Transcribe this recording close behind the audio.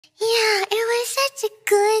Yeah, it was such a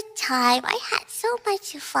good time. I had so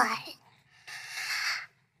much fun.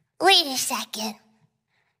 Wait a second.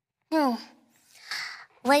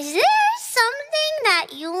 Was there something that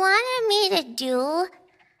you wanted me to do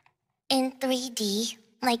in 3D?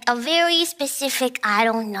 Like a very specific, I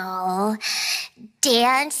don't know,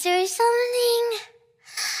 dance or something?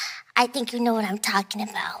 I think you know what I'm talking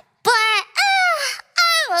about. But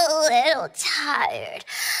I'm a little tired.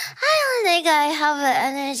 I don't think I have the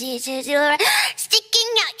energy to do it.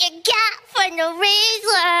 Sticking out your gap for no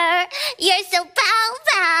razor. You're so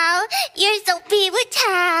bow. You're so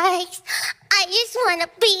𝗕𝗶𝗯𝘁𝘁. I just wanna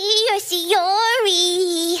be your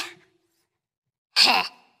Shiori.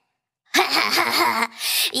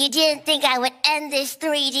 You didn't think I would end this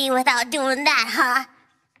 3D without doing that, huh?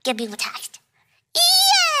 Give me a text.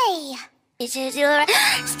 Yay!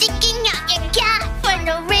 Sticking out your gap for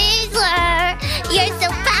no razor. You're so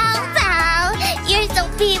bow. You're so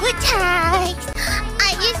𝗕𝗶𝗯𝘁𝘁.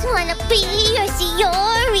 I just wanna be your Shiori.